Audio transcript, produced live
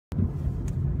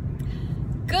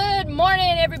Good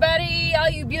morning, everybody, all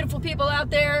you beautiful people out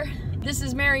there. This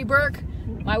is Mary Burke.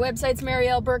 My website's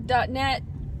marylburke.net.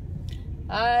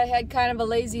 I had kind of a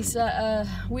lazy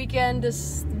weekend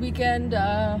this weekend,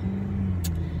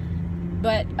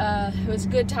 but it was a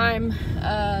good time,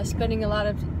 spending a lot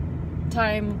of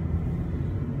time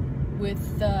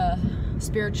with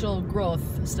spiritual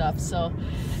growth stuff. So,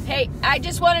 hey, I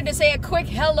just wanted to say a quick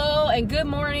hello and good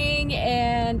morning,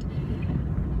 and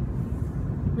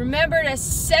remember to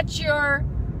set your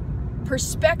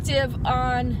perspective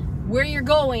on where you're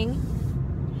going.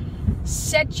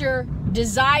 Set your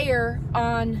desire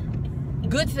on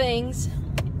good things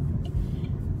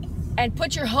and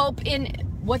put your hope in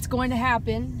what's going to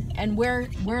happen and where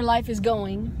life is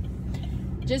going.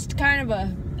 Just kind of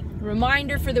a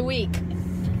reminder for the week.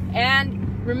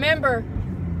 And remember,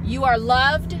 you are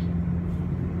loved,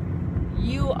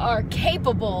 you are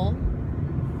capable,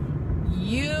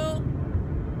 you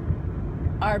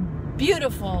are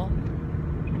beautiful,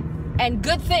 and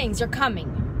good things are coming.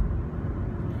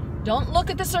 Don't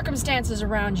look at the circumstances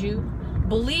around you.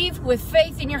 Believe with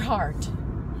faith in your heart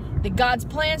that God's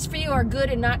plans for you are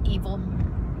good and not evil.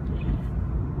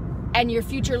 And your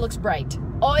future looks bright.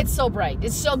 Oh, it's so bright.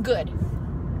 It's so good.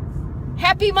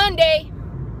 Happy Monday.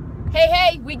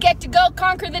 Hey, we get to go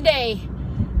conquer the day.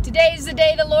 Today is the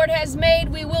day the Lord has made.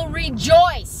 We will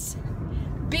rejoice.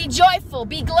 Be joyful.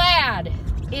 Be glad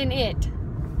in it.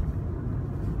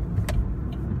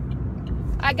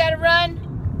 I gotta run.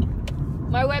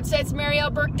 My website's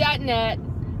marylburke.net.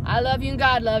 I love you and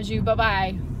God loves you.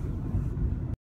 Bye-bye.